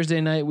 So Thursday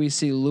night we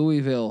see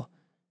Louisville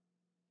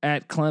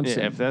at Clemson.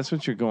 Yeah, if that's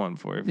what you're going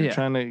for, if you're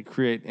trying to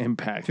create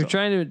impact, if you're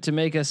trying to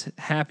make us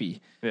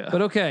happy. Yeah.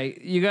 But okay,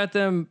 you got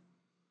them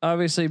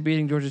obviously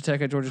beating Georgia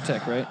Tech at Georgia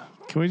Tech, right?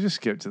 Can we just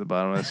skip to the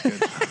bottom of the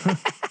schedule?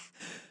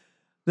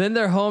 Then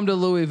they're home to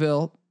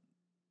Louisville.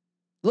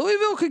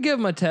 Louisville could give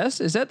them a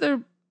test. Is that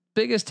their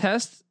biggest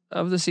test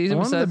of the season?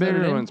 One of the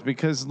bigger ones,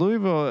 because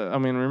Louisville, I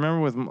mean,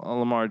 remember with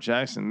Lamar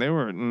Jackson, they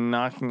were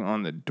knocking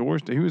on the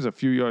doors. He was a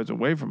few yards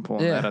away from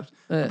pulling that up.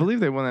 I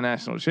believe they won the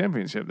national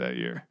championship that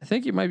year. I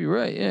think you might be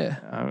right. Yeah.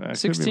 I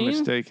 16? Could be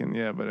mistaken.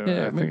 Yeah, but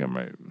I think I'm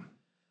right.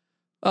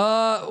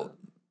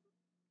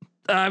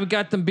 I've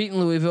got them beating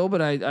Louisville,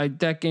 but I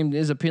that game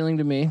is appealing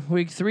to me.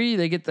 Week 3,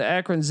 they get the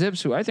Akron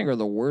Zips, who I think are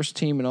the worst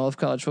team in all of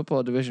college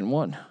football, Division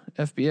I,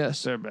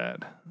 FBS. They're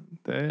bad.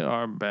 They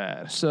are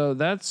bad. So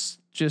that's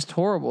just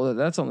horrible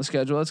that's on the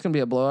schedule. That's going to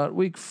be a blowout.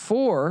 Week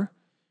 4,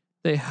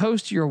 they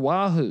host your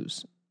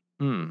Wahoos.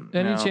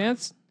 Any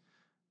chance?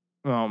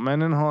 Well,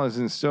 Mendenhall has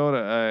instilled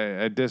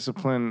a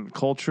disciplined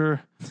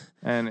culture,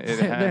 and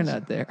they're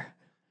not there.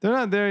 They're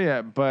not there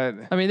yet, but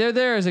I mean, they're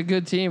there as a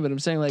good team. But I'm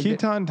saying like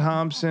Keaton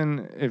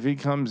Thompson, if he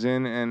comes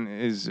in and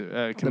is can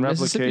replicate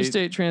Mississippi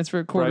State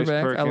transfer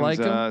quarterback, Bryce Perkins, I like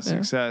him.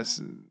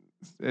 Success.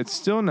 It's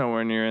still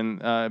nowhere near in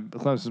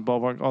Clemson's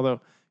ballpark.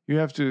 Although you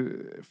have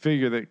to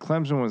figure that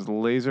Clemson was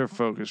laser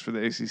focused for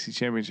the ACC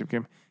championship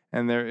game,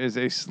 and there is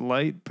a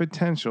slight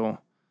potential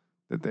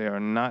that they are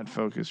not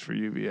focused for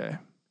UVA.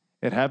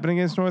 It happened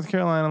against North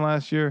Carolina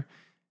last year.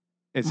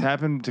 It's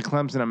happened to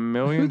Clemson a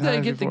million times. Who did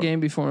they get before. the game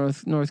before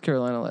North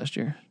Carolina last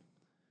year?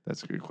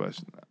 That's a good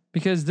question.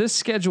 Because this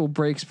schedule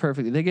breaks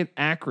perfectly. They get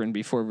Akron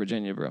before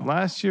Virginia, bro.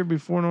 Last year,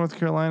 before North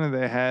Carolina,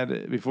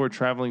 before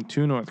traveling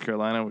to North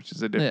Carolina, which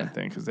is a different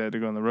thing because they had to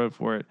go on the road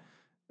for it.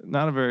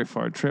 Not a very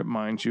far trip,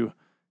 mind you.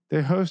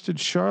 They hosted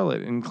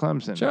Charlotte in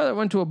Clemson. Charlotte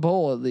went to a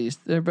bowl at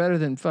least. They're better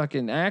than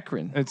fucking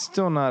Akron. It's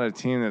still not a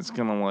team that's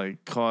gonna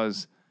like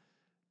cause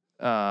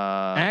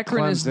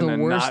Akron Clemson is the to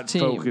worst not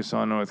team. focus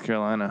on North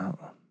Carolina.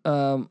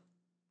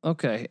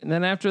 Okay. And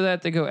then after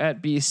that, they go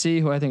at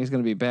BC, who I think is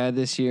going to be bad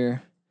this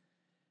year.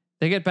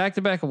 They get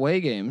back-to-back away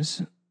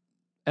games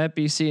at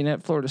BC and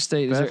at Florida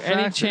State. Is there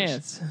any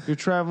chance? You're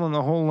traveling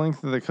the whole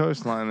length of the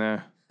coastline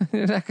there.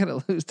 You're not going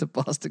to lose to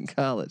Boston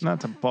College.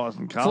 Not to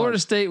Boston College. Florida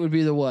State would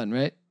be the one,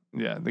 right?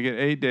 Yeah, they get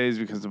 8 days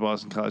because the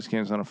Boston College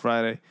game's on a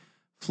Friday.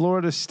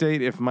 Florida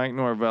State, if Mike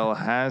Norvell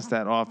has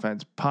that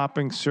offense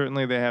popping,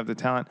 certainly they have the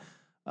talent.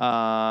 You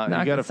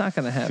got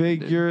to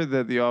figure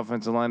that the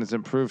offensive line has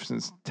improved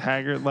since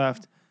Taggart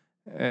left.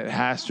 It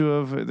has to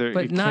have.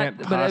 But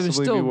it was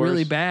still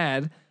really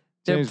bad.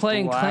 They're James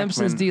playing Blackman.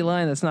 Clemson's D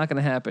line. That's not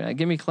going to happen.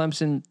 Give me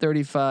Clemson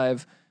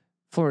 35,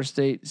 Florida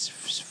State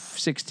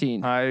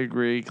 16. I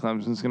agree.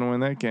 Clemson's going to win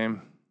that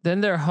game.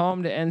 Then they're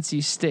home to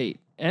NC State.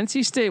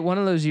 NC State, one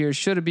of those years,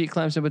 should have beat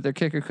Clemson, but their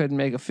kicker couldn't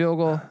make a field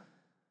goal.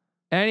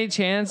 Any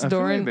chance,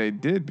 Dorian? They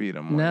did beat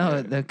them.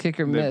 No, the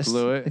kicker missed.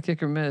 Blew it. The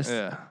kicker missed.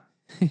 Yeah.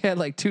 He had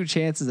like 2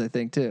 chances, I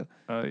think, too.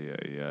 Oh,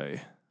 yeah.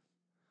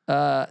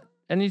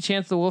 Any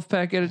chance the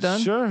Wolfpack get it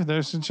done? Sure,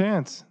 there's a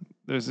chance.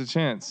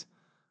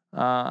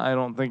 I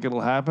don't think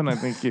it'll happen. I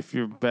think if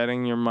you're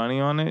betting your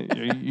money on it,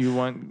 you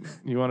want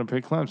to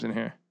pick Clemson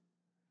here.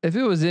 If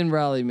it was in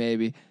Raleigh,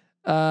 maybe.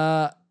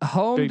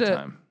 Home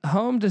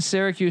to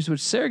Syracuse,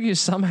 which Syracuse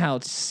somehow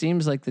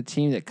seems like the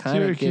team that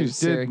kind of gives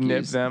Syracuse did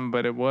nip them,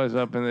 but it was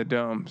up in the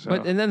dome. So.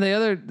 But and then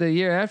the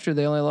year after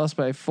they only lost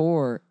by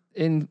 4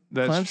 in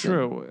That's Clemson.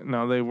 true.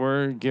 No, they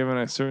were given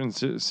a certain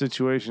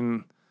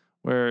situation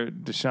where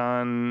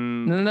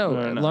Deshaun. No.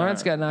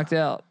 Lawrence got knocked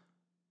out.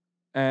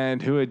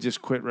 And who had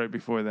just quit right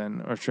before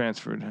then or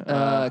transferred?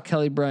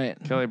 Kelly Bryant.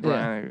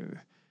 Yeah.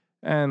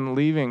 And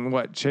leaving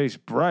Chase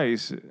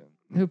Bryce,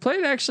 who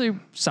played actually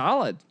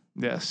solid.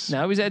 Yes.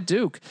 Now he's at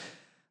Duke.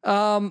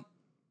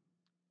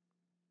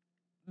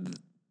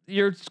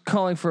 You're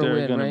calling for a win, right?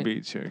 They're going to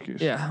beat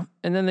Syracuse. Yeah,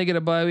 and then they get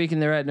a bye week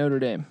and they're at Notre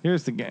Dame.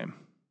 Here's the game.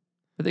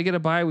 But they get a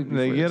bye week.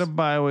 They get a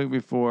bye week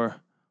before.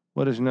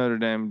 What does Notre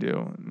Dame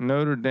do?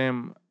 Notre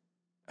Dame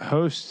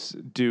hosts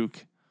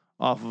Duke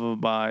off of a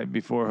bye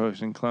before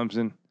hosting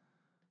Clemson.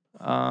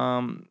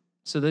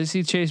 So they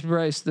see Chase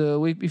Bryce the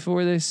week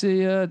before they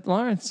see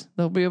Lawrence.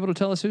 They'll be able to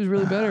tell us who's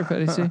really better,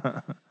 Petty C.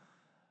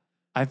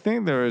 I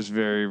think there is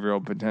very real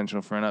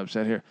potential for an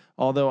upset here.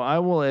 Although I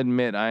will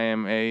admit I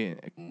am a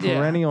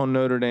perennial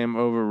Notre Dame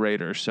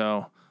overrater.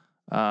 So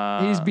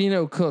he's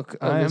Beano Cook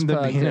of this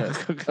podcast. Beano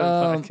Cook of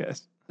the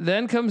podcast.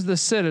 Then comes the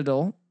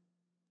Citadel,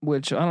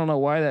 which I don't know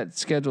why that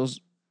schedule's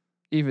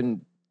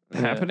even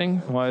happening.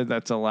 Why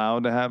that's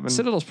allowed to happen.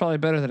 Citadel's probably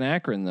better than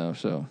Akron though.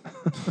 So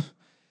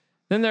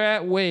then they're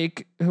at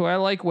Wake, who I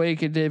like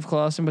Wake and Dave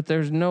Clawson, but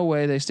there's no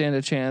way they stand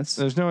a chance.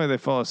 There's no way they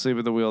fall asleep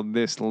at the wheel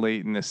this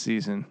late in the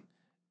season.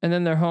 And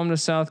then they're home to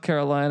South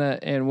Carolina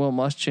and Will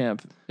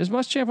Muschamp. Is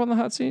Muschamp on the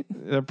hot seat?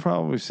 They're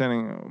probably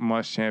sending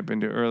Muschamp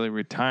into early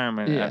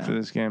retirement after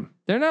this game.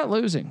 They're not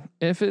losing.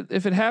 If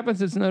it happens,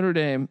 it's Notre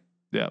Dame.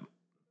 Yeah.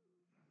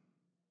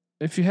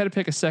 If you had to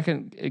pick a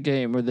second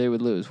game where they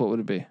would lose, what would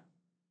it be?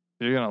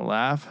 You're gonna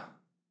laugh.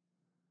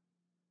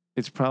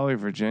 It's probably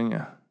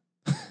Virginia.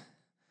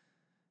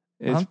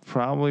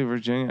 Probably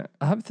Virginia.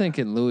 I'm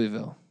thinking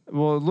Louisville.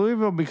 Well,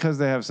 Louisville because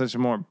they have such a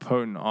more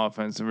potent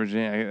offense than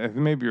Virginia.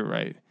 Maybe you're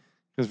right.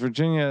 Because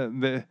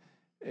Virginia,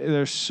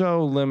 they're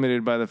so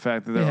limited by the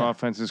fact that their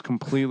offense is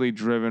completely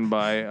driven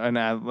by an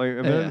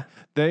athlete.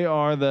 They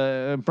are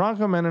the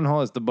Bronco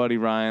Mendenhall is the Buddy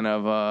Ryan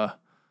of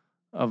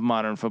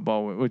modern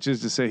football, which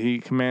is to say he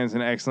commands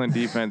an excellent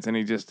defense and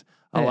he just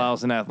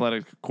allows an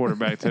athletic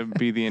quarterback to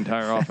be the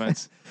entire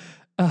offense.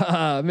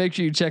 Make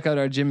sure you check out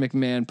our Jim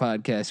McMahon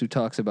podcast, who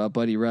talks about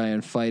Buddy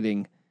Ryan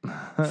fighting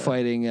Mike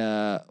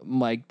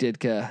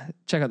Ditka.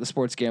 Check out the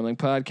Sports Gambling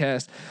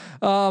Podcast.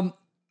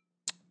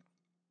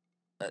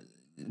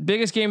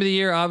 Biggest game of the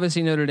year,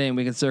 obviously Notre Dame.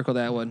 We can circle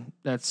that one.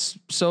 That's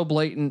so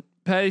blatant.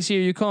 Patty C,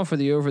 are you calling for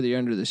the over or the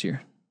under this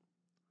year?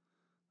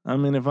 I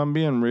mean, if I'm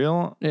being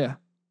real,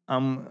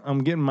 I'm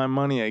getting my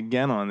money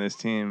again on this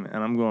team,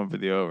 and I'm going for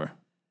the over.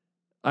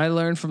 I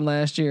learned from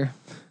last year.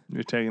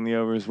 You're taking the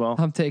over as well?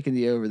 I'm taking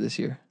the over this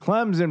year.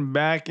 Clemson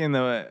back in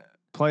the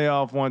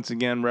playoff once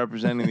again,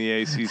 representing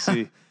the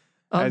ACC.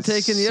 I'm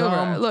taking the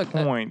over. Look,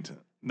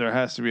 there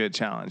has to be a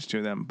challenge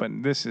to them, but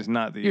this is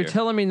not the year. You're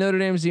telling me Notre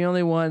Dame's the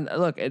only one.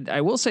 Look,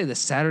 I will say the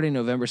Saturday,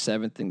 November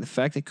 7th thing, the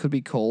fact it could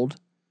be cold,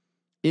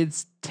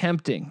 it's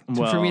tempting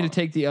for me to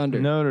take the under.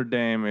 Notre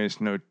Dame is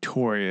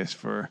notorious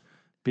for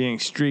being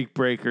streak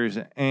breakers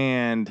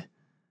and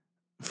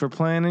for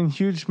playing in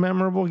huge,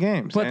 memorable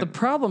games. But the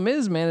problem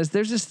is, man, is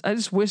I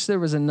just wish there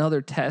was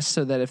another test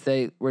so that if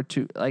they were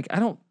to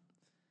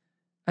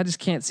I just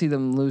can't see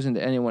them losing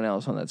to anyone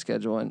else on that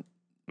schedule. And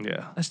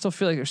yeah, I still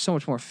feel like they're so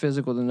much more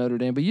physical than Notre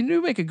Dame. But you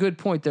do make a good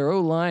point. Their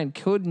O-line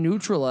could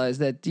neutralize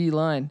that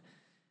D-line.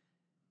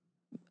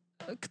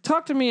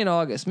 Talk to me in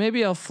August.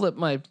 Maybe I'll flip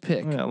my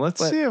pick. Yeah,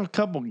 let's see a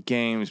couple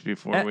games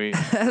before we.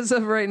 As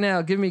of right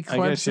now, give me Clemson.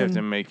 I guess you have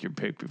to make your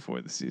pick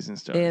before the season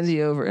starts. And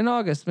the over. In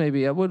August,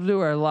 maybe. We'll do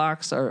our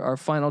locks, our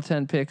final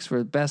 10 picks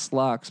for best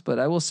locks. But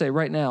I will say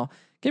right now,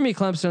 give me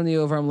Clemson on the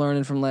over. I'm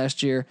learning from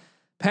last year.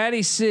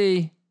 Patty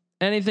C,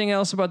 anything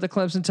else about the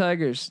Clemson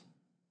Tigers?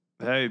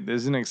 Hey,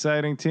 this is an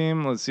exciting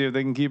team. Let's see if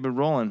they can keep it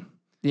rolling.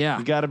 Yeah.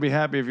 You got to be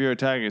happy if you're a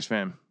Tigers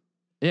fan.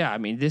 Yeah, I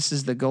mean, this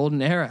is the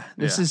golden era.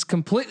 This is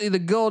completely the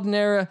golden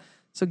era.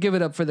 So give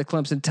it up for the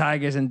Clemson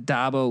Tigers and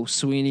Dabo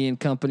Sweeney and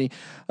company.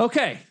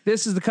 Okay,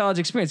 this is the college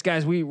experience,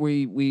 guys.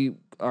 We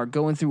are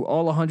going through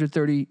all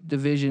 130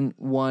 Division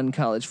I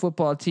college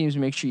football teams.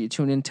 Make sure you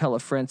tune in, tell a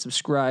friend,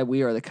 subscribe.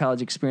 We are the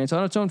college experience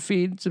on its own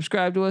feed.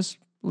 Subscribe to us.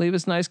 Leave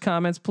us nice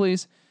comments,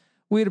 please.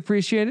 We'd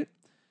appreciate it.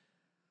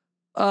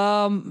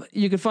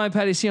 You can find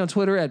Patty C on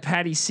Twitter at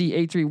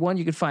PattyC831.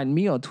 You can find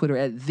me on Twitter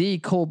at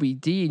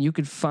TheColbyD, and you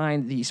can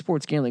find the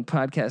Sports Gambling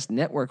Podcast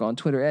Network on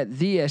Twitter at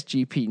the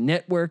SGP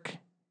Network.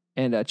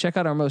 And check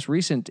out our most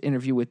recent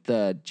interview with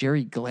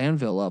Jerry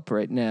Glanville up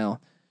right now.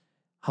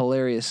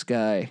 Hilarious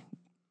guy.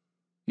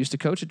 Used to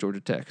coach at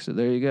Georgia Tech, so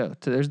there you go.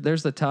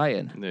 There's the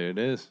tie-in. There it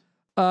is.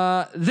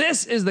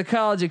 This is the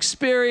college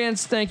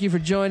experience. Thank you for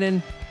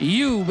joining.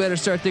 You better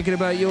start thinking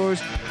about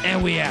yours,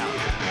 and we out.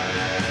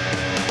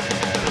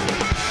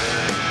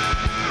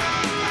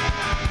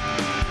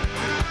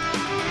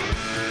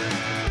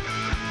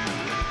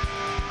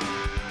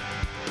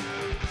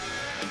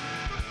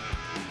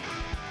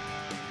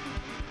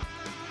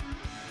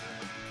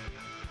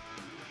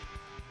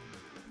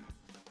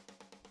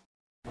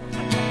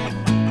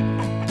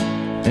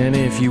 And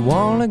if you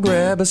wanna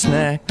grab a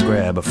snack,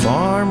 grab a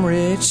Farm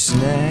Rich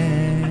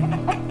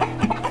snack.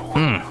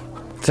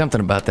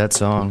 Something about that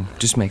song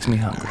just makes me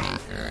hungry.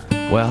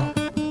 Well,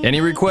 any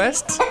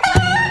requests?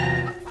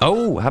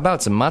 Oh, how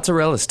about some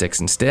mozzarella sticks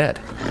instead?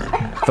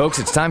 Folks,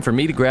 it's time for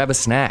me to grab a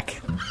snack.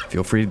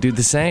 Feel free to do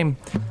the same.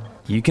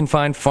 You can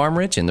find Farm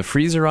Rich in the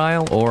freezer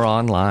aisle or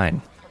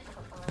online.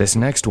 This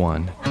next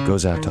one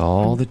goes out to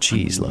all the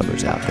cheese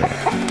lovers out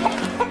there.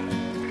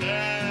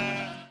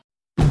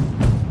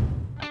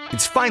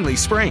 It's finally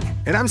spring,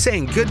 and I'm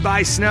saying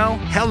goodbye snow,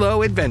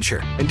 hello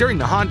adventure. And during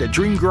the Honda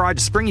Dream Garage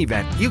Spring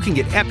Event, you can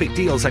get epic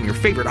deals on your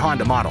favorite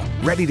Honda model.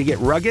 Ready to get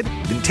rugged?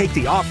 Then take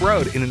the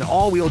off-road in an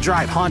all-wheel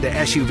drive Honda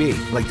SUV,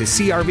 like the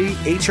CR-V,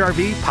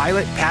 HR-V,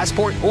 Pilot,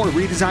 Passport, or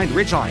redesigned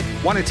Ridgeline.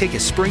 Want to take a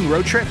spring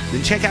road trip?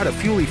 Then check out a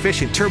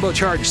fuel-efficient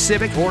turbocharged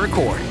Civic or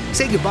Accord.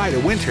 Say goodbye to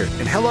winter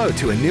and hello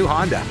to a new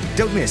Honda.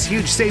 Don't miss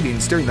huge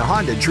savings during the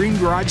Honda Dream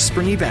Garage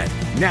Spring Event,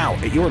 now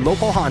at your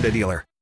local Honda dealer.